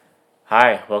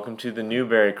Hi, welcome to the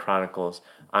Newberry Chronicles.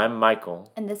 I'm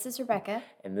Michael, And this is Rebecca.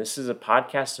 and this is a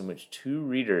podcast in which two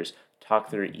readers talk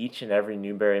through each and every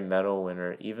Newbery Medal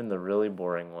winner, even the really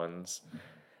boring ones.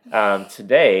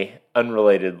 Today,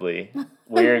 unrelatedly,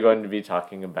 we are going to be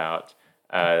talking about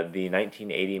the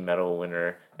 1980 medal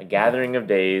winner, A Gathering of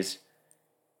Days,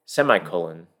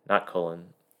 semicolon, not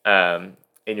colon, a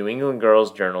New England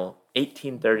Girls Journal,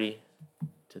 1830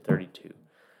 to 32.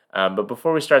 But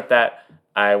before we start that,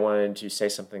 I wanted to say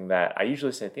something that I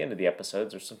usually say at the end of the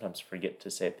episodes, or sometimes forget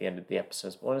to say at the end of the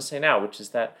episodes, but I want to say now, which is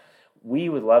that we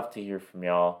would love to hear from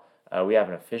y'all. We have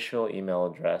an official email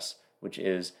address, which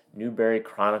is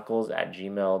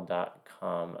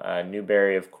newberrychronicles@gmail.com.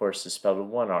 Newberry, of course, is spelled with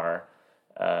one R.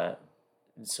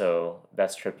 So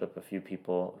that's tripped up a few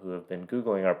people who have been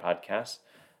Googling our podcast.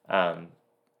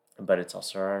 But it's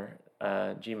also our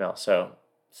Gmail. So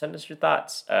send us your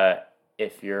thoughts.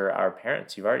 If you're our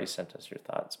parents, you've already sent us your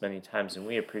thoughts many times, and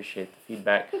we appreciate the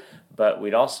feedback. But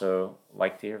we'd also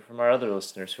like to hear from our other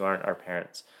listeners who aren't our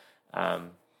parents.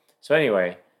 So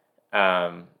anyway,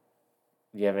 do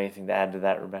you have anything to add to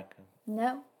that, Rebecca?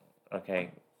 No.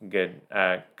 Okay, good.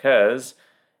 Because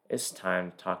it's time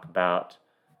to talk about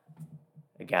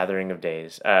A Gathering of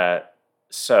Days.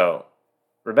 So,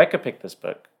 Rebecca picked this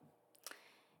book.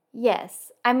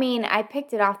 Yes. I mean, I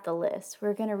picked it off the list.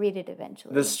 We're going to read it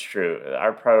eventually. This is true.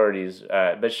 Our priorities.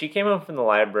 But she came home from the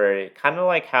library, kind of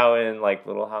like how in like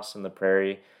Little House on the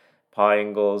Prairie, Pa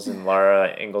Ingalls and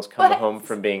Laura Ingalls come home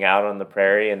from being out on the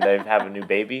prairie and they have a new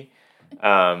baby.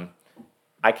 I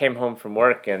came home from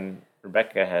work and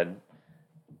Rebecca had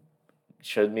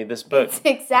showed me this book. It's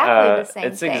exactly the same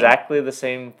It's thing. exactly the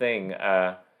same thing.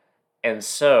 And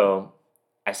so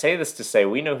I say this to say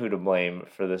we know who to blame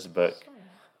for this book.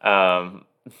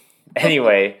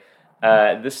 Anyway,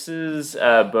 this is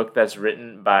a book that's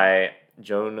written by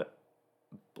Joan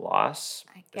Bloss.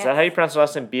 Is that how you pronounce the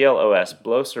last name? B-L-O-S.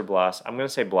 Bloss or Bloss? I'm going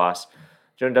to say Bloss.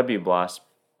 Joan W. Bloss.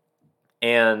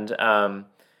 And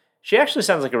she actually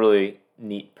sounds like a really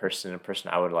neat person, a person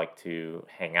I would like to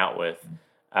hang out with.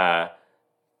 I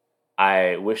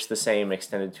wish the same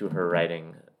extended to her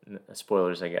writing.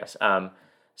 Spoilers, I guess.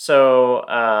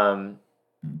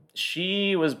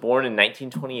 She was born in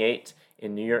 1928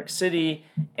 in New York City,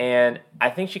 and I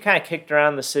think she kind of kicked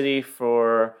around the city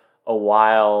for a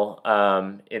while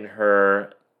in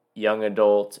her young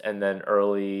adult and then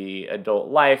early adult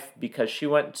life because she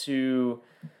went to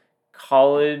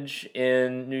college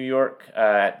in New York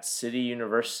at City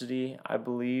University, I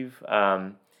believe,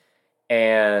 and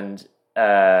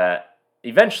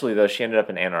eventually, though, she ended up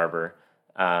in Ann Arbor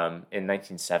in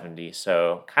 1970,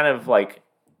 so kind of like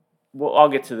well, I'll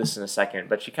get to this in a second,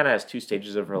 but she kind of has two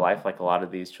stages of her life, like a lot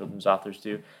of these children's authors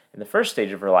do. And the first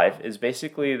stage of her life is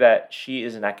basically that she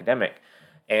is an academic,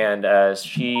 and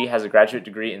she has a graduate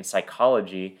degree in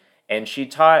psychology, and she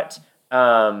taught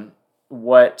a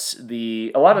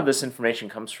lot of this information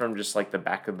comes from just like the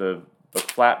back of the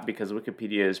book flap because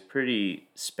Wikipedia is pretty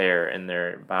spare in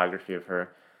their biography of her.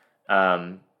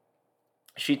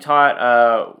 She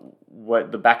taught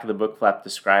what the back of the book flap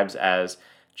describes as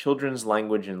children's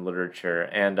language and literature,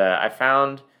 and I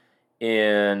found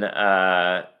in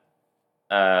on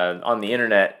the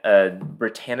internet a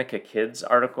Britannica Kids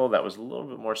article that was a little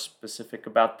bit more specific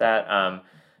about that.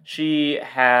 She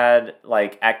had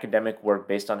like academic work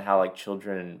based on how like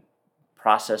children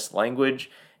process language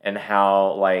and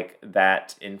how like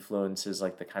that influences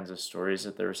like the kinds of stories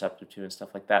that they're receptive to and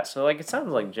stuff like that. So like it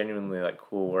sounds like genuinely like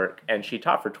cool work, and she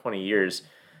taught for 20 years.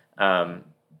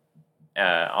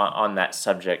 On that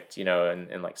subject, you know,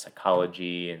 in like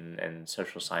psychology and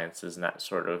social sciences and that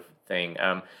sort of thing.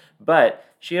 But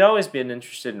she had always been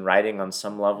interested in writing on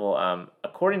some level.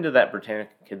 According to that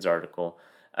Britannica Kids article,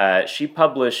 she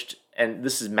published, and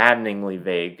this is maddeningly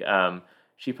vague,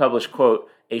 she published, quote,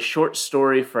 a short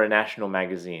story for a national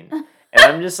magazine. And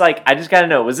I'm just like, I just got to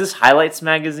know, was this Highlights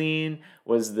magazine?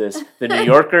 Was this the New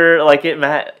Yorker? Like,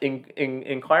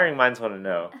 inquiring minds want to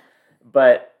know.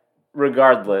 But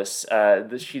regardless,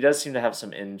 she does seem to have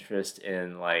some interest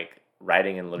in like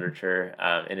writing and literature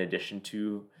in addition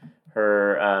to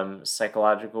her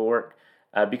psychological work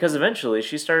because eventually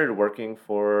she started working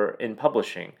in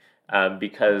publishing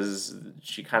because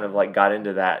she kind of like got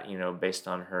into that, you know, based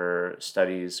on her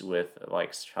studies with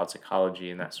like child psychology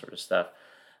and that sort of stuff.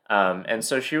 And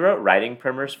so she wrote writing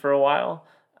primers for a while,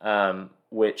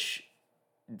 which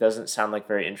doesn't sound like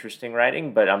very interesting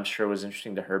writing, but I'm sure was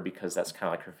interesting to her because that's kind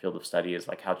of like her field of study is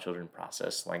like how children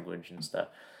process language and stuff.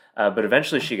 But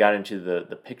eventually she got into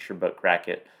the picture book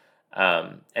racket,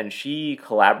 and she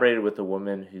collaborated with a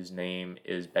woman whose name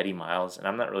is Betty Miles, and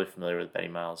I'm not really familiar with Betty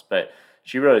Miles, but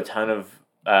she wrote a ton of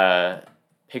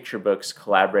picture books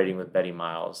collaborating with Betty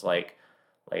Miles, like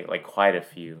quite a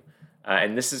few.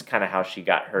 And this is kind of how she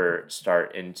got her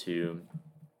start into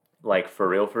like for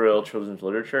real children's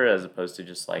literature as opposed to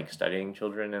just like studying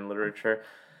children and literature.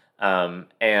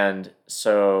 And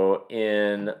so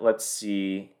in, let's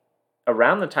see,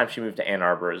 around the time she moved to Ann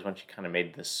Arbor is when she kind of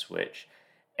made this switch.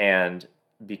 And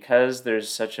because there's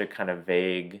such a kind of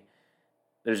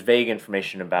there's vague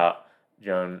information about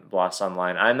Joan Bloss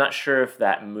online, I'm not sure if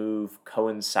that move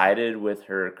coincided with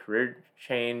her career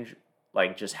change,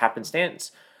 like just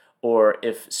happenstance, or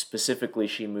if specifically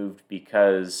she moved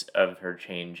because of her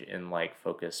change in like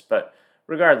focus. But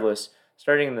regardless,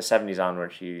 starting in the 70s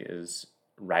onward, she is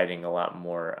writing a lot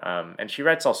more. And she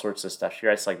writes all sorts of stuff. She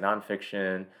writes like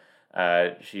nonfiction.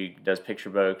 She does picture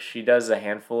books. She does a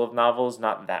handful of novels,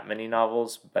 not that many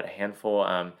novels, but a handful.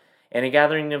 And A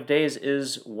Gathering of Days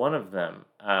is one of them.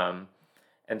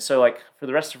 And so, like, for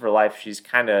the rest of her life, she's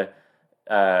kind of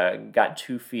got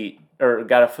 2 feet or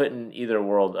got a foot in either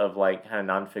world of like kind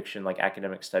of nonfiction, like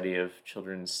academic study of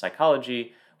children's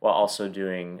psychology, while also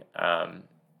doing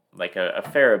like a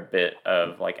fair bit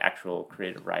of like actual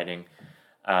creative writing.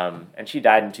 And she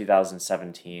died in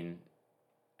 2017,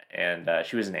 and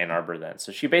she was in Ann Arbor then.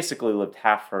 So she basically lived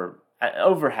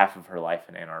over half of her life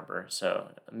in Ann Arbor. So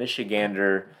a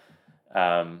Michigander,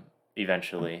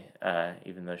 eventually,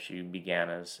 even though she began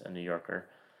as a New Yorker.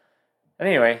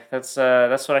 Anyway, that's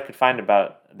what I could find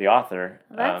about the author.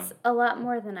 That's a lot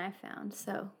more than I found,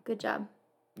 so good job.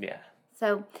 Yeah.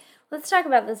 So let's talk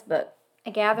about this book,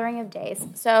 A Gathering of Days.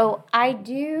 So I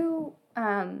do,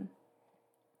 well,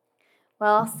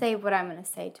 I'll save what I'm going to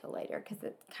say till later because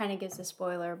it kind of gives a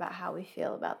spoiler about how we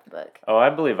feel about the book. Oh,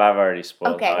 I believe I've already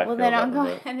spoiled okay, how I well feel then about I'll the go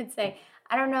book. ahead and say,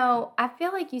 I don't know, I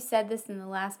feel like you said this in the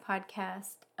last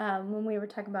podcast when we were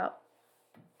talking about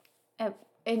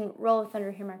in Roll of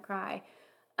Thunder, Hear My Cry.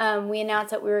 We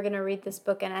announced that we were going to read this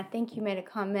book, and I think you made a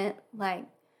comment like,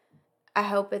 I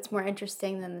hope it's more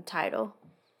interesting than the title.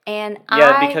 And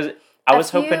because I was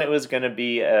hoping it was going to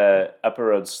be a Upper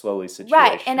Road Slowly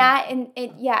situation. Right,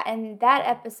 and that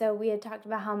episode we had talked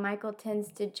about how Michael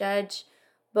tends to judge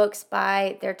books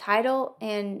by their title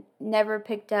and never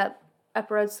picked up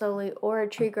Upper Road Slowly or A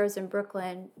Tree Grows in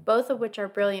Brooklyn, both of which are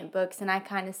brilliant books, and I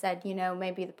kind of said,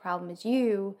 maybe the problem is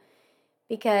you,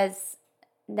 because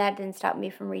that didn't stop me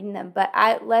from reading them. But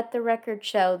I let the record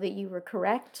show that you were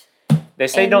correct. They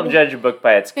say don't judge a book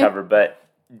by its cover, but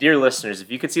dear listeners, if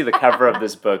you could see the cover of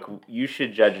this book, you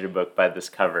should judge a book by this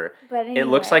cover. But anyway. It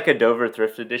looks like a Dover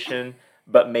thrift edition,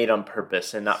 but made on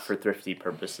purpose and not for thrifty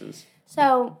purposes.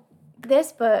 So,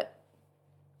 this book,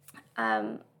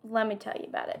 let me tell you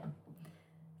about it.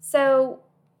 So,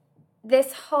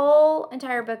 this whole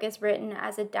entire book is written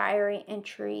as a diary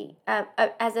entry, not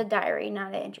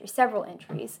an entry, several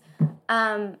entries.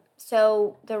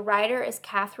 So the writer is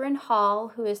Catherine Hall,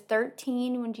 who is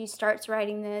 13 when she starts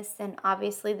writing this, and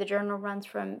obviously the journal runs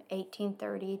from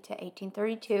 1830 to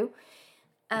 1832,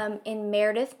 in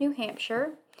Meredith, New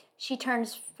Hampshire. She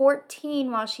turns 14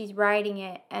 while she's writing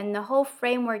it, and the whole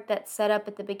framework that's set up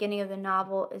at the beginning of the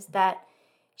novel is that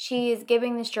she is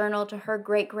giving this journal to her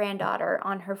great-granddaughter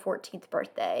on her 14th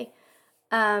birthday.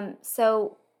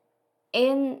 So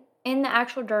in the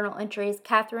actual journal entries,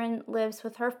 Catherine lives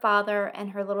with her father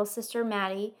and her little sister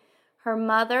Maddie. Her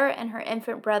mother and her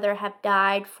infant brother have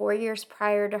died 4 years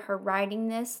prior to her writing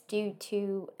this due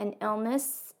to an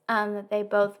illness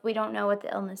that we don't know what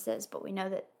the illness is, but we know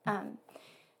that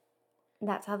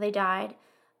that's how they died.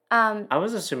 I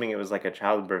was assuming it was like a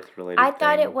childbirth related I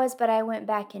thought it was, but I went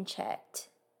back and checked.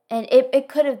 And it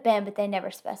could have been, but they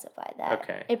never specified that.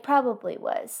 Okay. It probably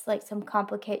was, like some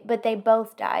complicated, but they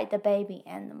both died, the baby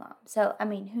and the mom. So, I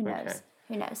mean, who knows? Okay.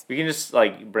 Who knows? We can just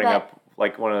like bring up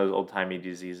like one of those old timey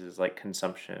diseases like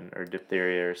consumption or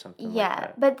diphtheria or something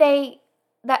like that.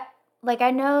 But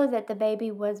I know that the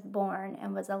baby was born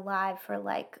and was alive for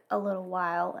like a little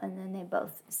while, and then they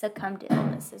both succumbed to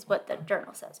illness, is what the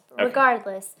journal says. But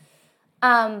regardless,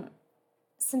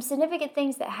 some significant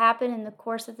things that happen in the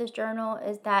course of this journal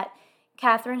is that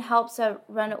Catherine helps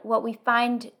what we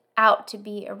find out to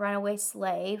be a runaway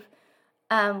slave.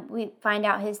 We find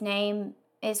out his name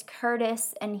is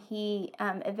Curtis, and he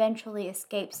eventually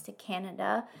escapes to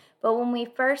Canada. But when we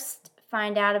first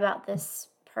find out about this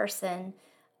person,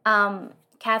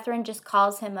 Catherine just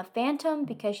calls him a phantom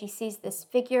because she sees this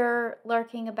figure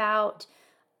lurking about.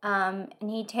 And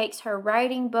he takes her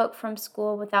writing book from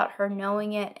school without her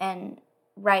knowing it and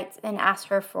writes and asks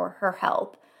her for her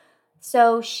help.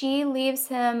 So she leaves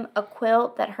him a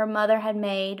quilt that her mother had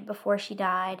made before she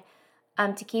died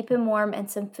to keep him warm and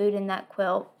some food in that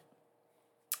quilt.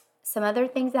 some other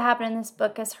things that happen in this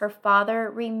book is her father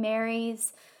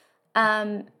remarries,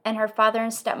 and her father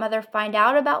and stepmother find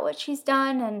out about what she's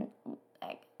done, and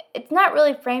it's not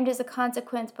really framed as a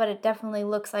consequence, but it definitely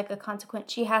looks like a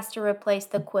consequence. She has to replace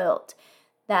the quilt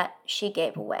that she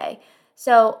gave away.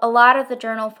 So a lot of the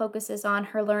journal focuses on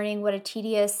her learning what a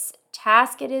tedious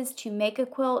task it is to make a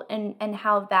quilt, and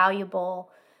how valuable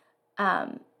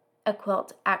a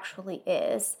quilt actually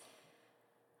is.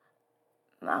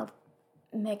 I'll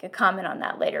make a comment on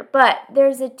that later. But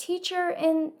there's a teacher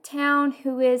in town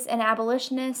who is an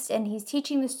abolitionist, and he's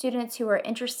teaching the students who are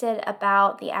interested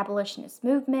about the abolitionist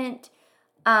movement.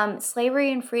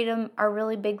 Slavery and freedom are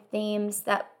really big themes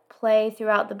that play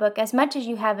throughout the book, as much as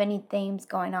you have any themes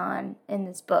going on in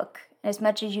this book, as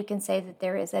much as you can say that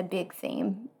there is a big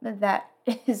theme, that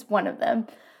is one of them.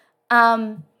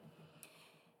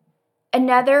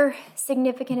 Another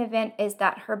significant event is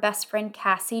that her best friend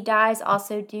Cassie dies,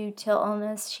 also due to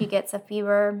illness. She gets a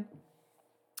fever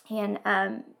and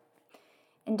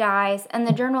dies. And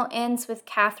the journal ends with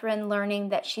Catherine learning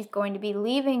that she's going to be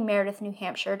leaving Meredith, New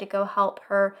Hampshire, to go help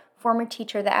her former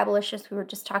teacher, the abolitionist we were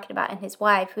just talking about, and his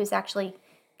wife, who's actually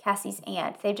Cassie's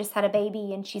aunt. They've just had a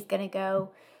baby, and she's going to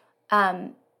go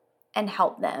and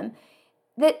help them.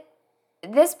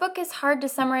 This book is hard to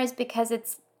summarize because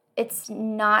it's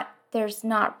not. There's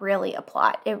not really a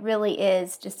plot. It really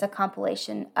is just a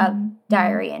compilation of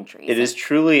diary entries. It is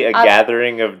truly a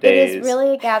gathering of days. It is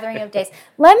really a gathering of days.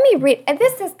 Let me read. And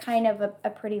this is kind of a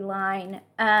pretty line,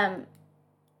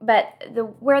 but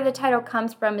where the title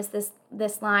comes from is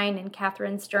this line in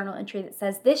Catherine's journal entry that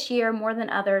says, "This year, more than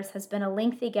others, has been a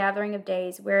lengthy gathering of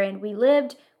days wherein we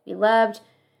lived, we loved,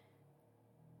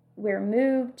 were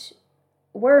moved,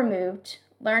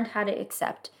 learned how to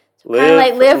accept." So kind of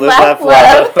like live, laugh,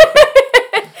 love.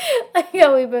 Like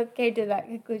how we both came to that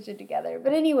conclusion together.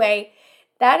 But anyway,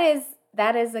 that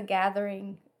is a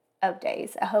gathering of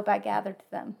days. I hope I gathered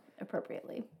them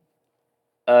appropriately.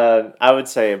 I would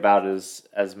say about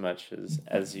as much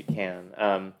as you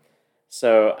can.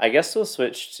 So I guess we'll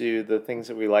switch to the things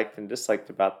that we liked and disliked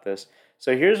about this.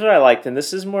 So here's what I liked, and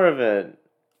this is more of it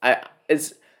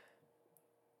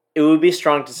would be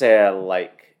strong to say I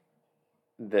like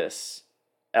this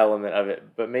element of it,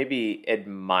 but maybe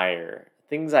admire.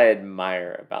 Things I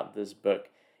admire about this book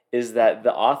is that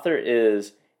the author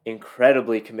is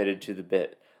incredibly committed to the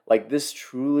bit. Like, this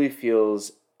truly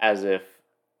feels as if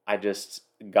I just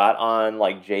got on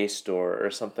like JSTOR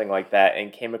or something like that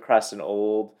and came across an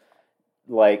old,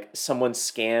 like, someone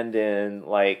scanned in,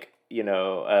 like, you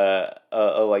know,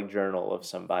 a like journal of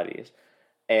somebody's.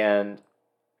 And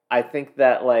I think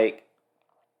that, like,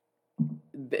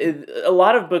 a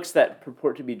lot of books that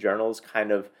purport to be journals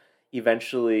kind of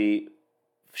eventually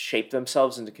shape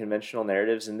themselves into conventional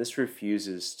narratives, and this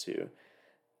refuses to.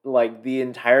 Like, the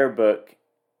entire book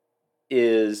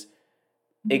is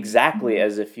exactly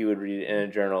as if you would read it in a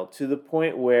journal, to the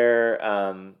point where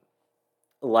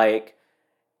like,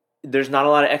 there's not a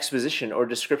lot of exposition or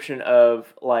description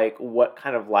of like what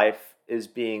kind of life is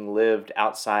being lived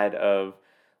outside of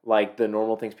like the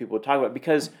normal things people would talk about,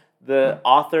 because the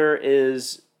author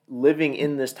is living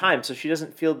in this time, so she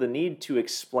doesn't feel the need to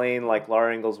explain, like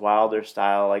Laura Ingalls Wilder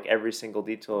style, like every single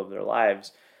detail of their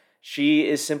lives. She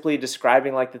is simply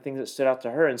describing like the things that stood out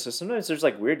to her, and so sometimes there's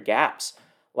like weird gaps.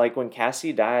 Like when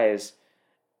Cassie dies,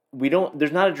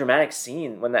 there's not a dramatic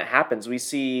scene when that happens. We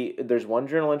see there's one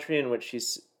journal entry in which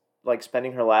she's like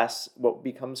spending what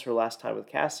becomes her last time with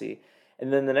Cassie,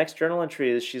 and then the next journal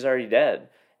entry is she's already dead.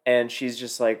 And she's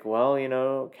just like, well, you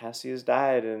know, Cassie has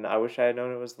died, and I wish I had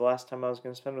known it was the last time I was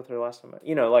going to spend with her last time.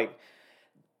 You know, like,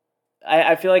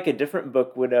 I feel like a different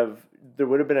book would have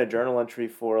been a journal entry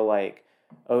for, like,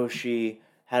 oh, she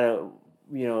had an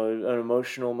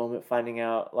emotional moment finding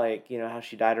out, like, you know, how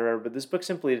she died or whatever. But this book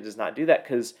simply does not do that,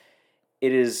 because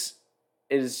it is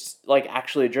like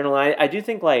actually a journal. I do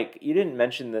think, like, you didn't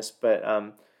mention this, but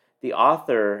the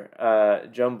author,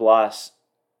 Joan Bloss,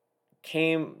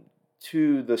 came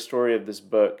to the story of this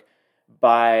book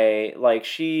by, like,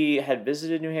 she had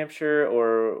visited New Hampshire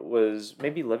or was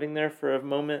maybe living there for a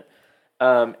moment,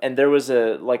 and there was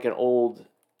an old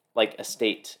like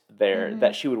estate there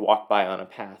that she would walk by on a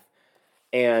path,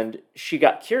 and she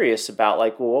got curious about,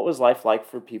 like, well, what was life like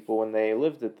for people when they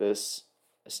lived at this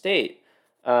estate,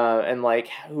 and like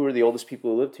who were the oldest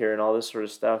people who lived here and all this sort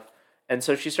of stuff. And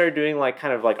so she started doing like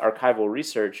kind of like archival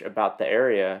research about the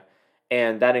area.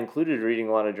 And that included reading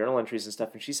a lot of journal entries and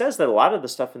stuff. And she says that a lot of the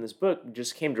stuff in this book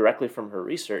just came directly from her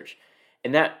research.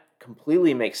 And that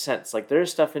completely makes sense. Like, there's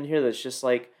stuff in here that's just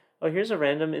like, oh, here's a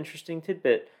random interesting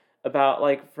tidbit about,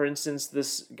 like, for instance,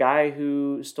 this guy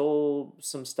who stole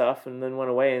some stuff and then went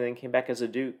away and then came back as a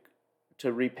duke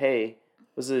to repay.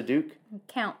 Was it a duke?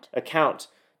 Count. A count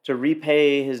to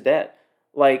repay his debt.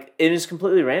 Like, it is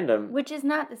completely random. Which is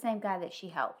not the same guy that she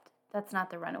helped. That's not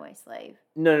the runaway slave.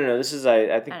 No. This is,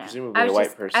 I think, presumably a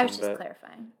white person. I was just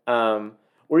clarifying.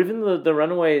 Or even the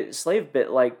runaway slave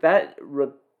bit, like that.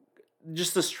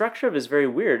 Just the structure of it is very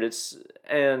weird.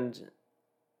 And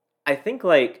I think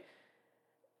like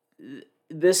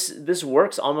this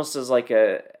works almost as like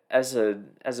as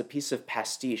a piece of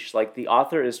pastiche. Like the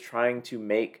author is trying to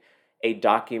make a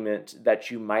document that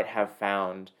you might have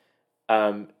found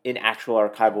in actual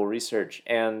archival research,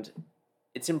 and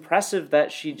it's impressive that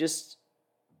she just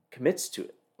commits to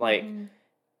it. Like,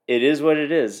 it is what it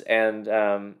is, and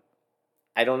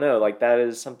I don't know, like that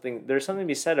is something. There's something to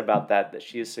be said about that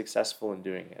she is successful in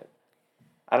doing it.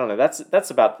 I don't know. That's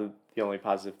about the only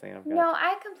positive thing I've got. No,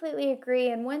 I completely agree.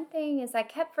 And one thing is, I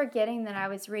kept forgetting that I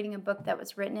was reading a book that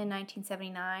was written in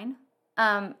 1979.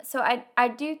 So I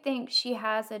do think she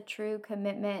has a true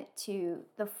commitment to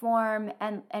the form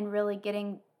and really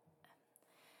getting,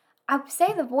 I would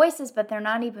say the voices, but they're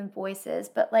not even voices,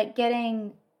 but like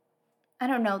getting, I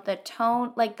don't know, the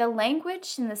tone, like the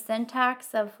language and the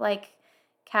syntax of like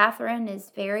Catherine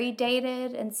is very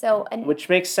dated. And so, which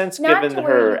makes sense given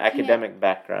her academic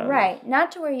background. Right.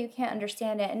 Not to where you can't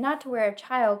understand it and not to where a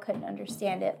child couldn't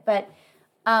understand it, but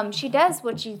she does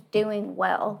what she's doing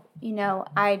well. You know,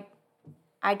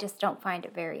 I just don't find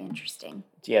it very interesting.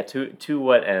 Yeah, to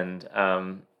what end?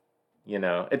 You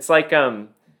know, it's like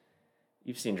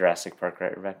you've seen Jurassic Park,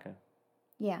 right, Rebecca?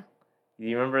 Yeah. Do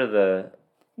you remember the?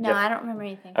 No, I don't remember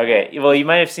anything. Okay, well, you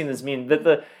might have seen this meme,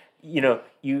 but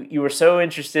you were so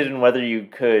interested in whether you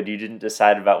didn't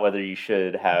decide about whether you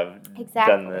should have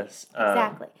done this.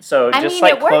 Exactly. So I just mean,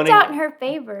 like it worked cloning, out in her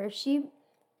favor.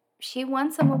 She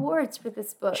won some awards for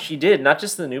this book. She did, not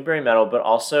just the Newbery Medal, but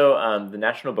also the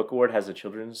National Book Award has a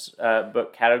children's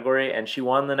book category, and she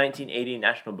won the 1980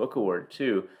 National Book Award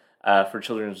too for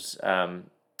children's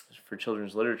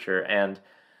literature, and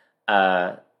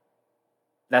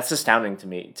that's astounding to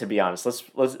me, to be honest. Let's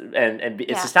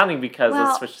it's astounding because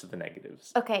let's switch to the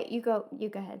negatives. Okay, you go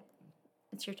ahead.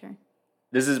 It's your turn.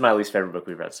 This is my least favorite book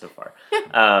we've read so far.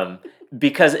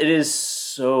 Because it is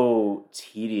so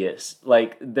tedious.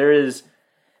 Like, there is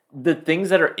the things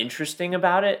that are interesting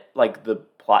about it, like the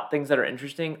plot things that are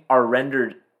interesting, are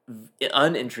rendered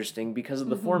uninteresting because of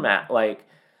the format. Like,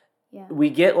 we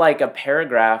get like a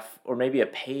paragraph or maybe a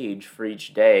page for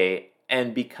each day,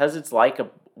 and because it's like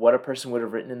what a person would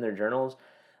have written in their journals,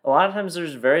 a lot of times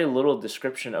there's very little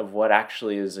description of what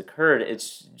actually has occurred.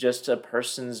 It's just a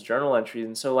person's journal entry,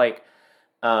 and so like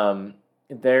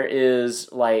there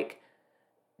is like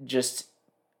it's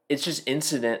just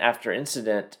incident after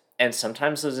incident, and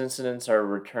sometimes those incidents are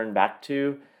returned back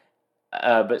to,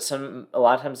 but a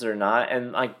lot of times they're not.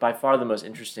 And like by far the most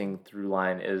interesting through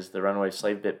line is the runaway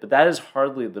slave bit, but that is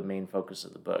hardly the main focus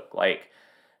of the book. Like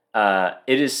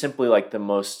it is simply like the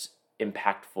most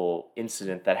impactful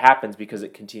incident that happens because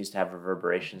it continues to have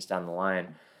reverberations down the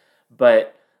line.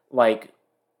 But like,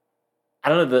 I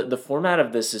don't know, the format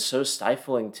of this is so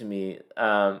stifling to me.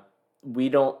 I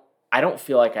don't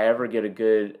feel like I ever get a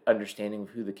good understanding of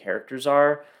who the characters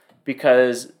are,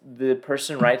 because the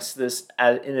person writes this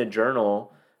in a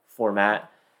journal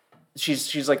format.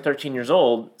 She's like 13 years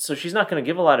old, so she's not going to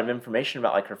give a lot of information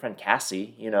about like her friend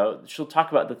Cassie. You know, she'll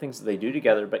talk about the things that they do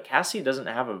together, but Cassie doesn't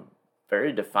have a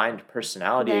very defined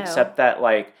personality, except that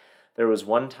like there was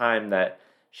one time that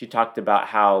she talked about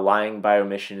how lying by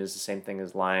omission is the same thing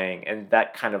as lying, and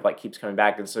that kind of like keeps coming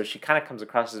back, and so she kind of comes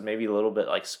across as maybe a little bit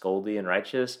like scoldy and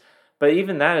righteous, but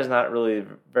even that is not really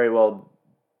very well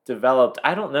developed.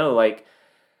 I don't know, like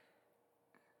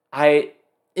it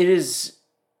is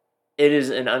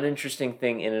an uninteresting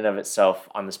thing in and of itself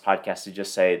on this podcast to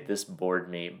just say this bored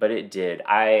me, but it did.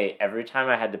 Every time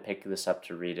I had to pick this up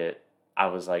to read it, I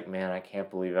was like, man, I can't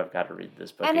believe I've got to read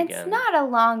this book again. And it's not a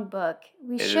long book.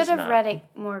 We should have read it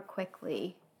more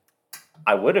quickly.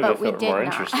 I would have if it were more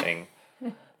interesting.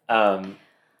 I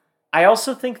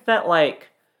also think that, like,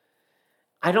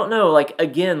 I don't know, like,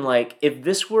 again, like, if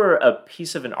this were a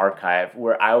piece of an archive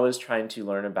where I was trying to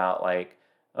learn about, like,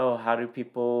 oh, how do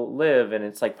people live? And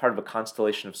it's, like, part of a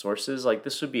constellation of sources, like,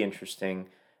 this would be interesting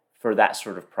for that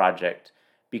sort of project,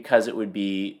 because it would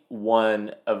be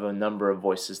one of a number of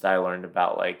voices that I learned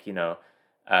about, like, you know,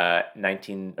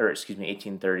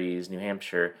 1830s New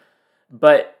Hampshire.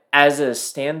 But as a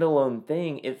standalone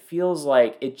thing, it feels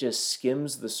like it just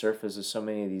skims the surface of so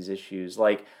many of these issues.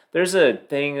 Like, there's a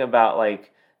thing about,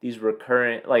 like, these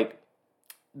recurrent, like,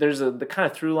 there's the kind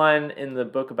of through line in the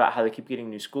book about how they keep getting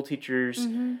new school teachers,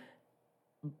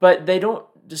 but they don't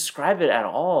describe it at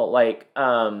all. Like,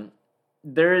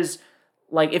 there is,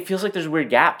 like, it feels like there's weird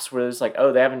gaps where there's like,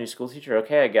 oh, they have a new school teacher,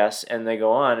 okay, I guess, and they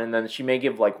go on, and then she may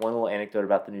give like one little anecdote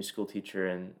about the new school teacher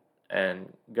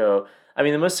and go. I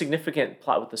mean, the most significant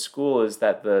plot with the school is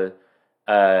that the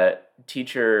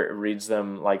teacher reads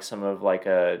them like some of like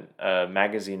a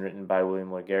magazine written by William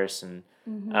Lloyd Garrison,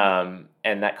 and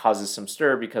that causes some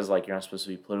stir because like you're not supposed to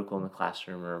be political in the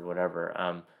classroom or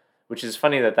whatever. Which is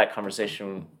funny that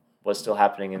conversation was still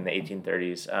happening in the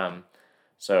 1830s.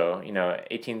 So,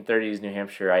 1830s New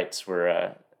Hampshireites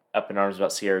were up in arms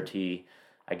about CRT,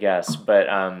 I guess. But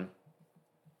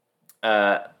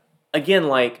again,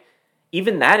 like,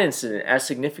 even that incident, as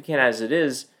significant as it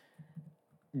is,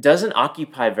 doesn't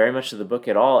occupy very much of the book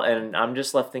at all. And I'm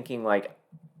just left thinking, like,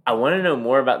 I want to know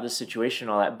more about this situation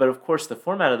and all that. But of course, the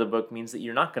format of the book means that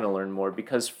you're not going to learn more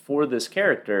because for this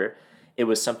character, it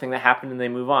was something that happened and they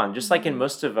move on. Just like in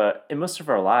most of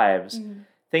our lives,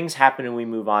 things happen and we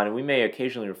move on, and we may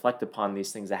occasionally reflect upon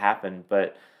these things that happen.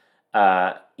 But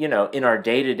in our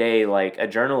day-to-day, like, a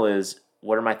journal is,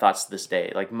 what are my thoughts this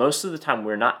day? Like, most of the time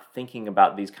we're not thinking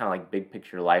about these kind of like big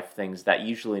picture life things that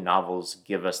usually novels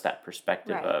give us that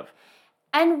perspective of.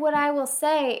 And what I will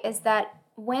say is that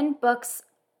when books,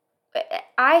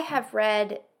 I have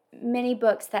read many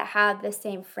books that have the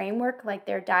same framework, like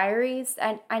their diaries.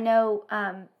 And I know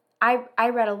I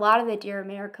read a lot of the Dear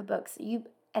America books.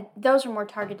 Those are more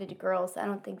targeted to girls. I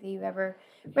don't think that you've ever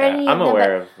read any of them. I'm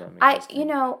aware of them.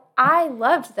 I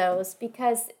loved those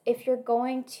because if you're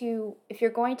going to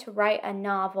write a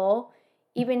novel,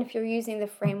 even if you're using the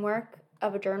framework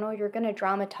of a journal, you're going to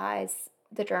dramatize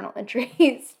the journal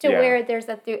entries to where there's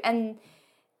and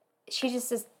she just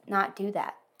does not do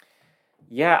that.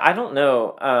 Yeah, I don't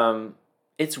know.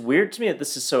 It's weird to me that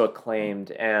this is so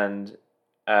acclaimed, and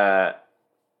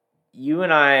you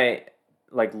and I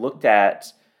like looked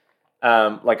at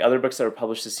like other books that were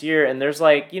published this year, and there's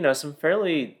like some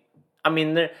fairly, I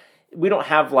mean, we don't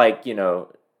have like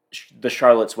the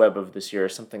Charlotte's Web of this year or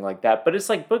something like that, but it's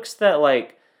like books that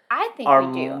like I think are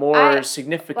we do. more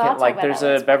significant. Well, like there's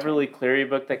a Beverly Cleary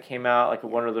book that came out, like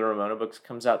one of the Ramona books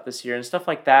comes out this year and stuff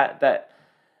like that. That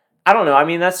I don't know. I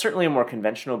mean, that's certainly a more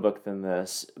conventional book than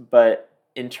this, but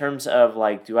in terms of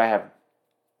like, do I have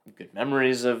good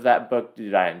memories of that book?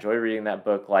 Did I enjoy reading that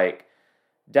book? Like,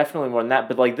 definitely more than that.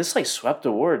 But like this, like swept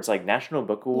awards, like National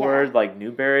Book Award, like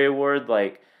Newbery Award,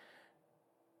 like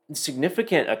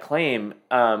significant acclaim,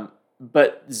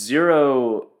 but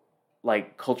zero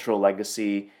like cultural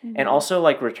legacy, and also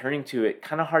like returning to it,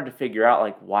 kind of hard to figure out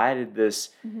like why did this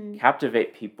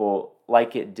captivate people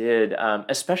like it did,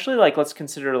 especially like let's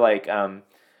consider like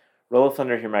Roll of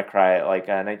Thunder, Hear My Cry, like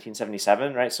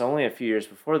 1977, right? So only a few years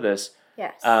before this.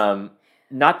 Yes.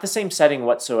 Not the same setting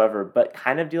whatsoever, but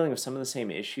kind of dealing with some of the same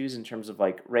issues in terms of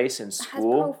like race and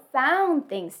school. It has profound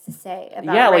things to say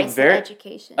about race and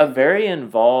education. A very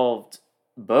involved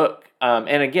book.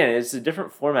 And again, it's a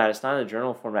different format. It's not a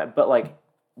journal format, but like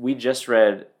we just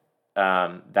read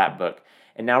that book,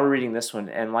 and now we're reading this one.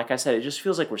 And like I said, it just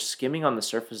feels like we're skimming on the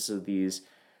surface of these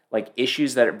like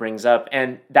issues that it brings up,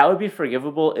 and that would be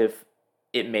forgivable if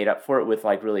it made up for it with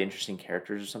like really interesting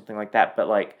characters or something like that. But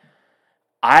like,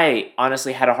 I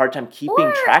honestly had a hard time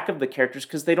keeping track of the characters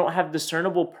because they don't have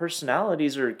discernible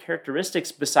personalities or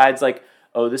characteristics besides like,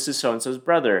 oh, this is so-and-so's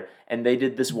brother, and they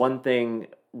did this one thing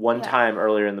one time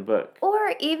earlier in the book.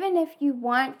 Or even if you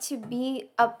want to be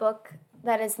a book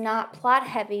that is not plot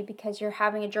heavy because you're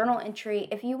having a journal entry,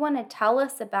 if you want to tell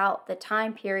us about the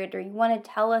time period or you want to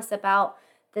tell us about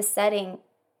the setting,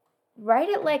 write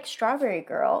it like Strawberry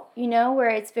Girl, where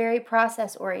it's very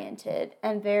process oriented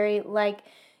and very like,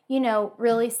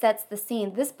 really sets the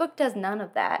scene. This book does none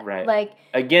of that. Right. Like,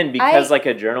 again, because like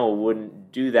a journal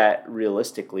wouldn't do that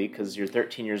realistically because you're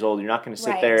 13 years old. You're not going to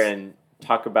sit there and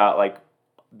talk about like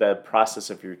the process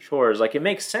of your chores. Like, it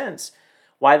makes sense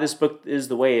why this book is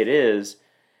the way it is,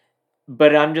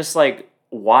 but I'm just like,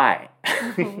 why?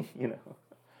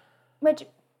 Which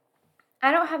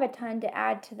I don't have a ton to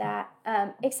add to that,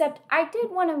 except I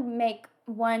did want to make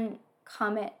one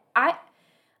comment.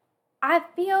 I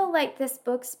feel like this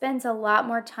book spends a lot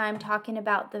more time talking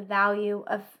about the value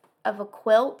of a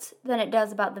quilt than it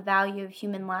does about the value of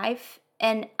human life.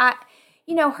 And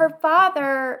her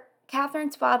father,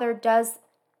 Catherine's father, does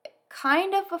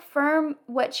kind of affirm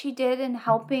what she did in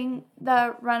helping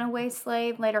the runaway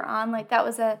slave later on. Like that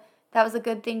was a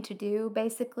good thing to do,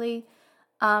 basically,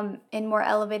 in more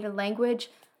elevated language.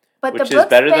 But the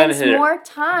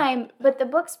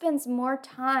book spends more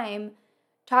time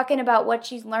talking about what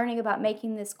she's learning about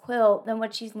making this quilt than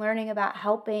what she's learning about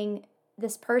helping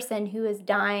this person who is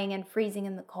dying and freezing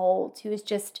in the cold, who has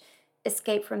just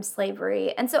escaped from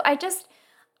slavery. And so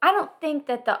I don't think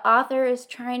that the author is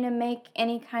trying to make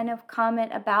any kind of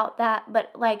comment about that,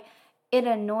 but like it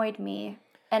annoyed me,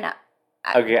 and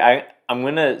I'm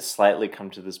gonna slightly come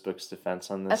to this book's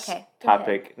defense on this Okay, go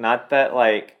topic. Not that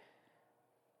like,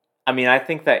 I mean, I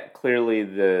think that clearly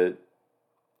the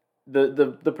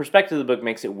perspective of the book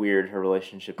makes it weird, her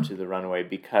relationship to the runaway,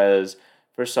 because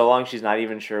for so long she's not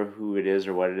even sure who it is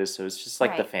or what it is, so it's just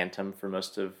like the Right. phantom for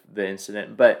most of the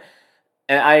incident. But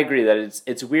and I agree that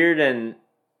it's weird, and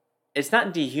it's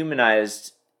not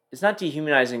dehumanized. It's not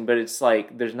dehumanizing, but it's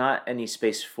like there's not any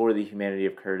space for the humanity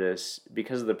of Curtis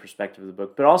because of the perspective of the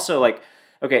book. But also, like,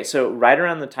 okay, so right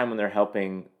around the time when they're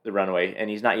helping the runaway, and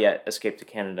he's not yet escaped to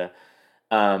Canada,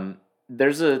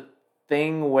 there's a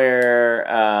thing where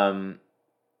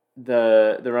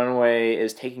the runaway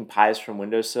is taking pies from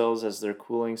windowsills as they're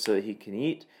cooling so that he can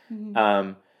eat.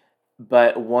 ahead.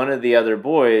 But one of the other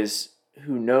boys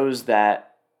who knows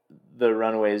that the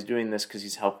runaway is doing this because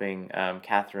he's helping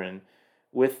Catherine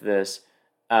with this,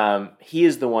 he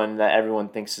is the one that everyone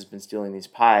thinks has been stealing these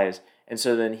pies. And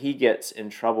so then he gets in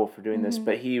trouble for doing this,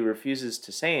 but he refuses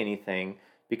to say anything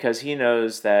because he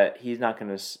knows that he's not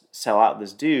going to sell out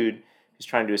this dude who's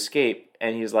trying to escape.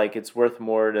 And he's like, it's worth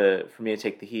more for me to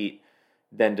take the heat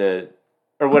than to,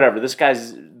 or whatever. This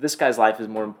guy's life is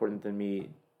more important than me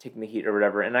taking the heat or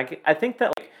whatever. And I think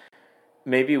that like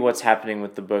maybe what's happening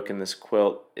with the book and this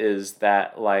quilt is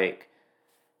that like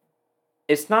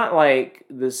it's not like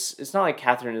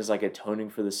Catherine is like atoning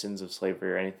for the sins of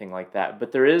slavery or anything like that,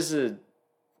 but there is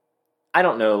I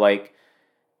don't know, like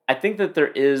I think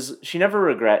that she never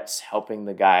regrets helping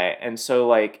the guy, and so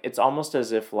like it's almost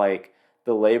as if like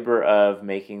the labor of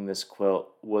making this quilt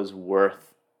was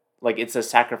worth, like it's a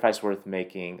sacrifice worth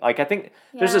making. Like I think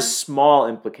there's a small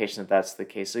implication that that's the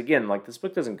case. Again, like this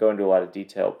book doesn't go into a lot of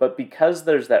detail, but because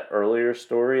there's that earlier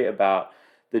story about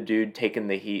the dude taking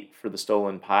the heat for the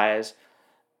stolen pies,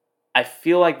 I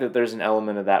feel like that there's an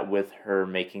element of that with her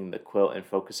making the quilt and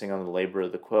focusing on the labor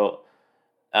of the quilt.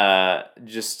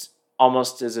 Just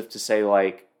almost as if to say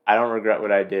like, I don't regret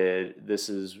what I did. This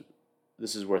is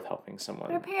worth helping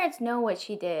someone. Her parents know what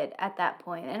she did at that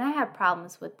point, and I have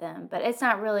problems with them, but it's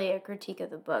not really a critique of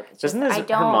the book. It's Doesn't just,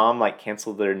 her mom like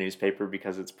cancel their newspaper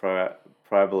because it's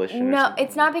pro-abolition? No,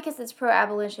 it's not because it's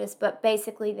pro-abolitionist, but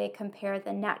basically they compare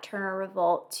the Nat Turner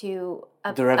revolt to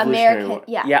the Revolutionary War.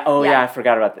 Yeah. Oh yeah, I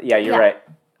forgot about that. Yeah, you're right.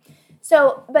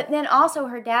 So, but then also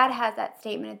her dad has that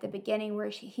statement at the beginning where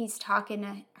he's talking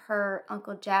to her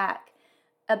Uncle Jack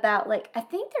about like, I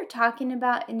think they're talking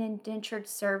about an indentured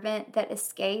servant that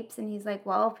escapes, and he's like,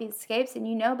 well, if he escapes and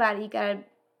you know about it, you gotta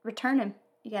return him.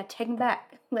 You gotta take him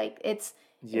back. Like it's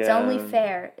only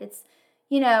fair. It's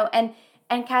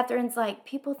and Catherine's like,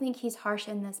 people think he's harsh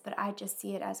in this, but I just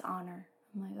see it as honor.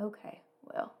 I'm like, okay,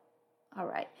 well, all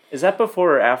right. Is that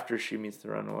before or after she meets the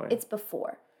runaway? It's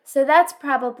before. So that's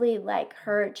probably like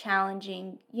her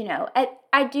challenging,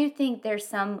 I do think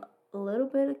there's a little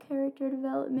bit of character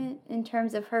development in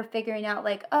terms of her figuring out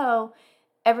like, oh,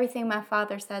 everything my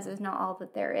father says is not all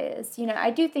that there is.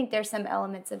 I do think there's some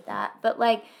elements of that, but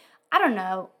like, I don't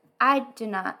know. I do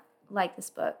not like this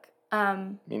book.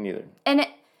 Me neither. And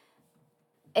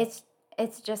it's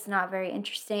just not very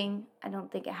interesting. I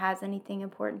don't think it has anything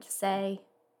important to say.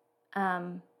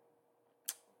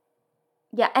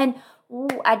 Yeah, and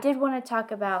I did want to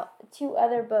talk about two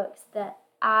other books that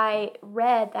I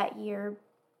read that year,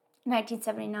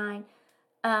 1979.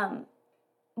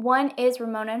 One is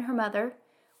Ramona and Her Mother,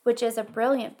 which is a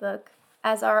brilliant book,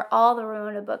 as are all the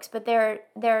Ramona books, but there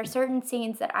are certain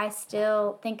scenes that I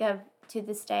still think of to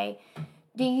this day.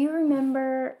 Do you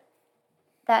remember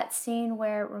that scene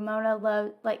where Ramona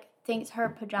thinks her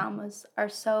pajamas are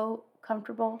so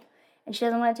comfortable and she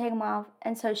doesn't want to take them off,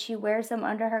 and so she wears them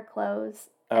under her clothes,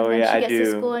 and then she gets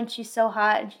to school and she's so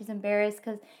hot and she's embarrassed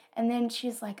and then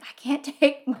she's like, I can't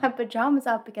take my pajamas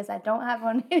off because I don't have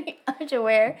on any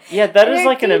underwear. Yeah, that is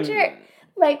like teacher,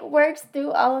 works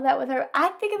through all of that with her. I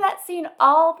think of that scene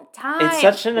all the time. It's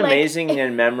such an amazing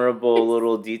and memorable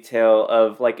little detail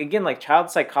of again, child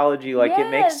psychology.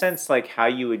 It makes sense how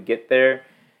you would get there.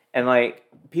 And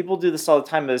people do this all the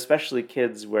time, but especially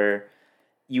kids, where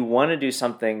you want to do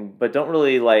something but don't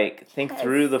really think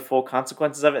through the full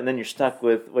consequences of it, and then you're stuck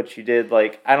with what you did.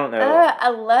 I don't know. I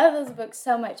love this book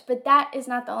so much, but that is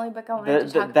not the only book I wanted to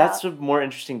talk about. That's a more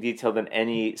interesting detail than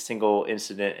any single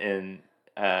incident in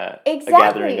a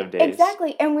gathering of days.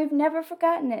 Exactly, and we've never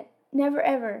forgotten it. Never,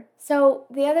 ever. So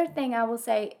the other thing I will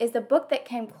say is the book that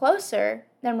came closer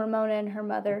than Ramona and Her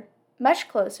Mother, much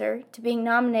closer to being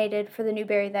nominated for the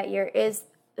Newbery that year, is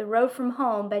The Road from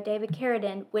Home by David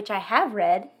Carradine, which I have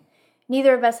read.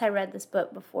 Neither of us had read this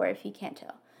book before, if you can't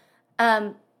tell.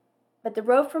 But The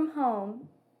Road from Home,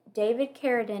 David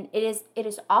Carradine, it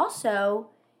is also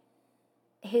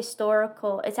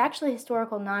historical. It's actually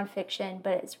historical nonfiction,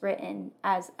 but it's written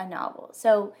as a novel.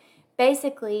 So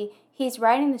basically, he's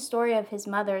writing the story of his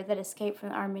mother that escaped from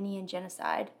the Armenian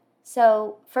genocide.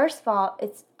 So first of all,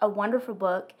 it's a wonderful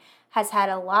book, has had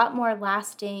a lot more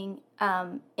lasting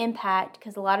impact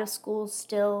because a lot of schools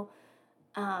still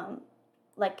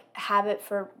have it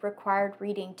for required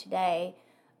reading today.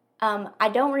 I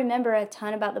don't remember a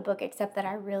ton about the book except that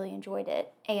I really enjoyed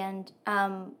it. And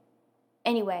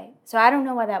anyway, so I don't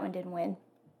know why that one didn't win.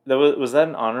 Was that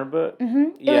an honor book?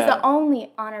 Mm-hmm. Yeah. It was the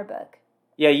only honor book.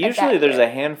 Yeah, usually there's a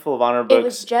handful of honor books. It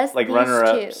was just like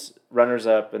runners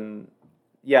up, and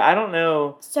yeah, I don't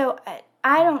know. So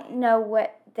I don't know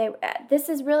what they. This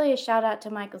is really a shout out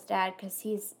to Michael's dad because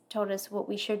he's told us what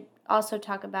we should also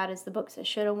talk about is the books that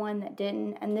should have won that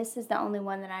didn't, and this is the only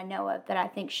one that I know of that I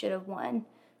think should have won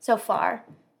so far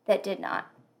that did not.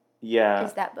 Yeah,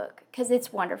 is that book because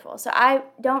it's wonderful. So I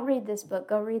don't read this book.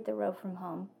 Go read The Road from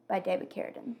Home by David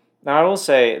Carradine. Now I will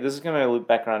say this is going to loop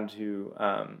back around to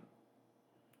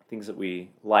things that we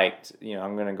liked.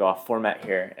 I'm going to go off format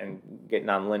here and get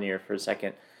non-linear for a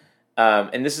second.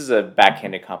 And this is a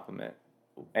backhanded compliment,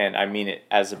 and I mean it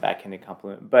as a backhanded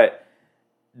compliment. But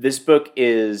this book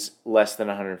is less than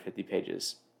 150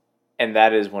 pages, and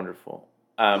that is wonderful.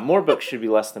 More books should be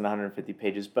less than 150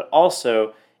 pages, but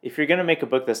also, if you're going to make a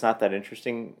book that's not that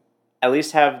interesting, at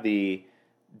least have the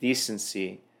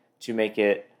decency to make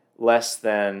it less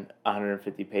than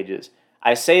 150 pages.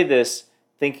 I say this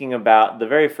thinking about the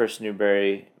very first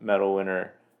Newbery Medal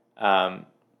winner,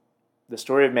 The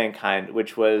Story of Mankind,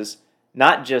 which was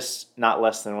not just not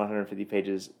less than 150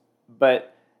 pages,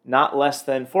 but not less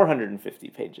than 450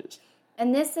 pages.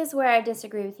 And this is where I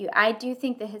disagree with you. I do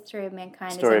think The History of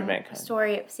Mankind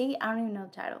See, I don't even know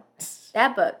the title.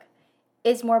 That book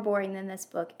is more boring than this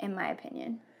book, in my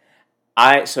opinion.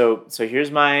 So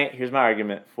here's my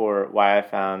argument for why I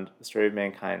found The Story of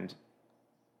Mankind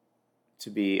to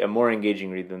be a more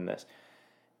engaging read than this.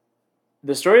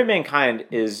 The Story of Mankind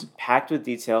is packed with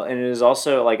detail, and it is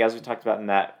also, like as we talked about in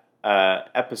that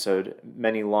episode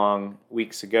many long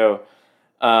weeks ago,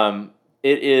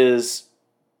 it is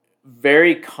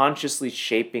very consciously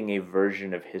shaping a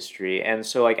version of history. And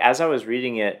so, like, as I was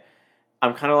reading it,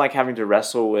 I'm kind of like having to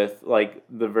wrestle with like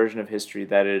the version of history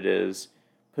that it is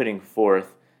putting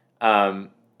forth, and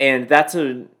that's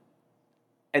an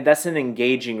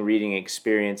engaging reading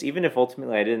experience. Even if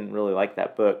ultimately I didn't really like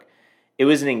that book, it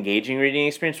was an engaging reading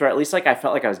experience, or at least like I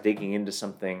felt like I was digging into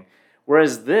something.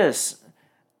 Whereas this,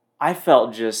 I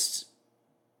felt just,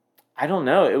 I don't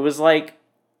know. It was like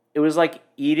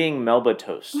eating Melba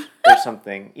toast or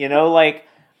something. Like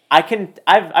I've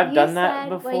done that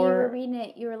before. While you were reading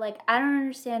it, you were like, I don't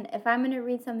understand. If I'm going to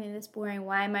read something this boring,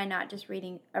 why am I not just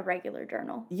reading a regular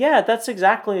journal? Yeah, that's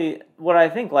exactly what I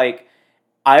think. Like,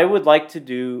 I would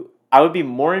be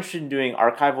more interested in doing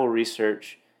archival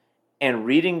research and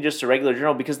reading just a regular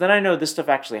journal, because then I know this stuff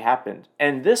actually happened.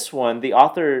 And this one, the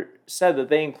author said that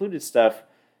they included stuff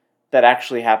that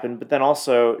actually happened, but then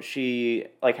also she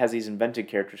like has these invented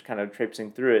characters kind of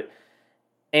traipsing through it.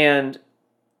 And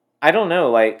I don't know,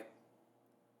 like,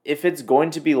 if it's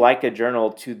going to be like a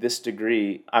journal to this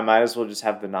degree, I might as well just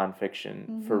have the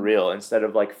nonfiction for real instead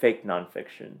of like fake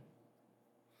nonfiction.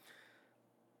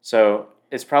 So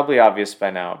it's probably obvious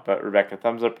by now, but Rebecca,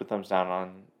 thumbs up or thumbs down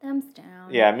on? Thumbs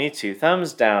down. Yeah, me too.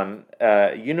 Thumbs down.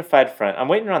 Unified front. I'm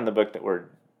waiting on the book that we're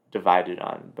divided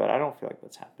on, but I don't feel like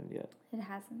that's happened yet. It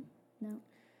hasn't. No.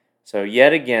 So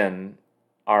yet again,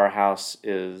 our house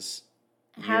is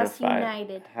House unified.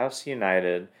 United. House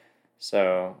United.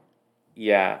 So,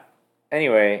 yeah.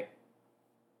 Anyway,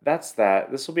 that's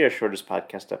that. This will be our shortest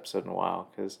podcast episode in a while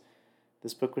because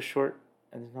this book was short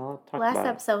and there's not a lot to talk about. Last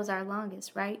episode was our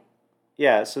longest, right?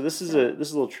 Yeah. So this is a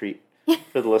little treat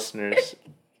for the listeners.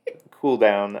 Cool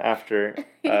down after.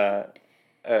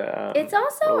 It's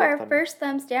also our first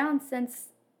thumbs down since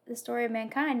The Story of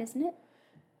Mankind, isn't it?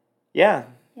 Yeah.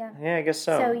 Yeah. Yeah, I guess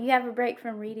so. So you have a break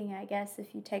from reading, I guess,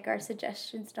 if you take our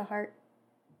suggestions to heart.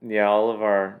 Yeah, all of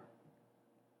our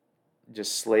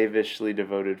just slavishly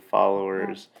devoted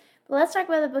followers. Yeah. But let's talk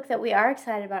about the book that we are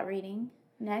excited about reading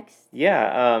next.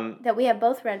 Yeah. That we have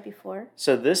both read before.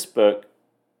 So this book,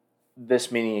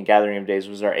 This Meaning a Gathering of Days,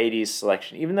 was our 80s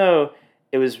selection. Even though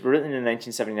it was written in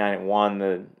 1979, it won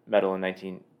the medal in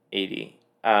 1980.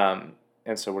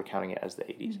 And so we're counting it as the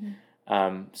 80s.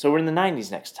 Mm-hmm. So we're in the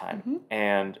 90s next time. Mm-hmm.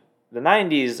 And the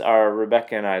 90s are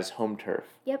Rebecca and I's home turf.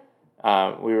 Yep.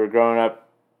 We were growing up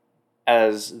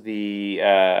as the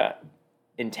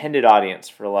intended audience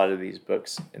for a lot of these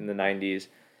books in the 90s.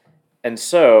 And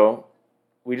so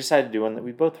we decided to do one that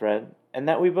we both read and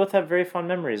that we both have very fond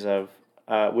memories of,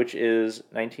 which is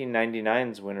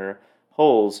 1999's winner,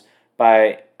 Holes,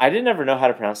 by, I didn't ever know how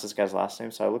to pronounce this guy's last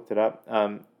name, so I looked it up.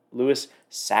 Louis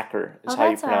Sachar is how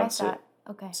you pronounce it.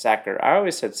 Okay. Sachar. I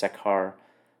always said Sachar.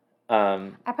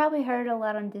 I probably heard a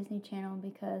lot on Disney Channel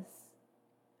because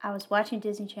I was watching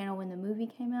Disney Channel when the movie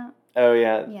came out. Oh,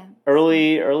 yeah. Yeah.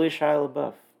 Early Shia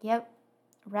LaBeouf. Yep.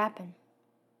 Rapping.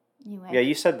 Anyway. Yeah,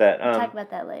 you said that. We'll talk about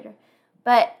that later.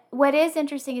 But what is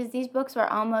interesting is these books were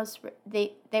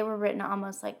they were written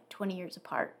almost like 20 years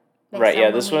apart. Right,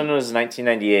 yeah, this one was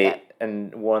 1998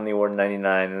 and won the award in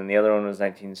 99, and the other one was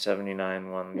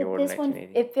 1979, won the award in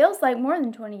 1980. It feels like more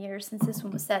than 20 years since this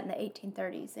one was set in the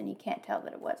 1830s, and you can't tell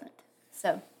that it wasn't.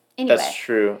 So, anyway. That's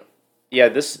true. Yeah,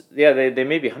 they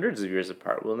may be hundreds of years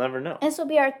apart. We'll never know. This will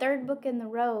be our third book in a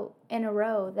row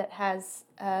that has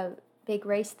big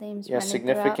race themes.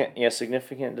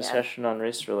 Significant discussion on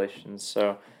race relations.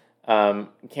 So,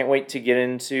 can't wait to get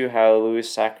into how Louis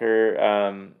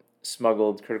Sachar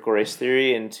smuggled critical race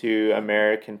theory into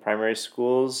American primary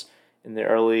schools in the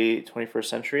early 21st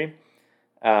century.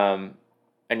 And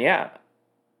yeah,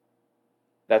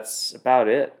 that's about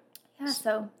it. Yeah,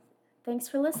 so thanks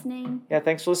for listening. Yeah,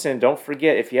 thanks for listening. Don't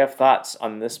forget, if you have thoughts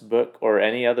on this book or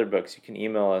any other books, you can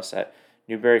email us at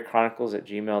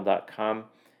newberrychronicles@gmail.com.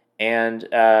 And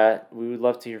we would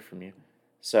love to hear from you.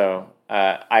 So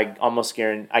I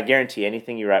guarantee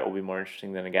anything you write will be more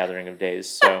interesting than A Gathering of Days.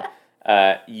 So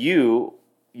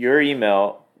your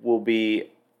email will be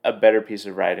a better piece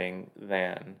of writing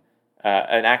than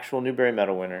an actual Newbery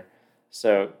Medal winner.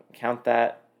 So count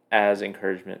that as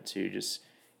encouragement to just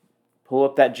pull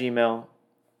up that Gmail,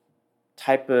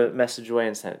 type a message away,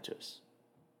 and send it to us.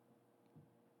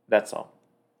 That's all.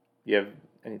 You have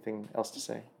anything else to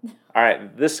say? All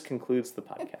right, this concludes the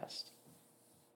podcast.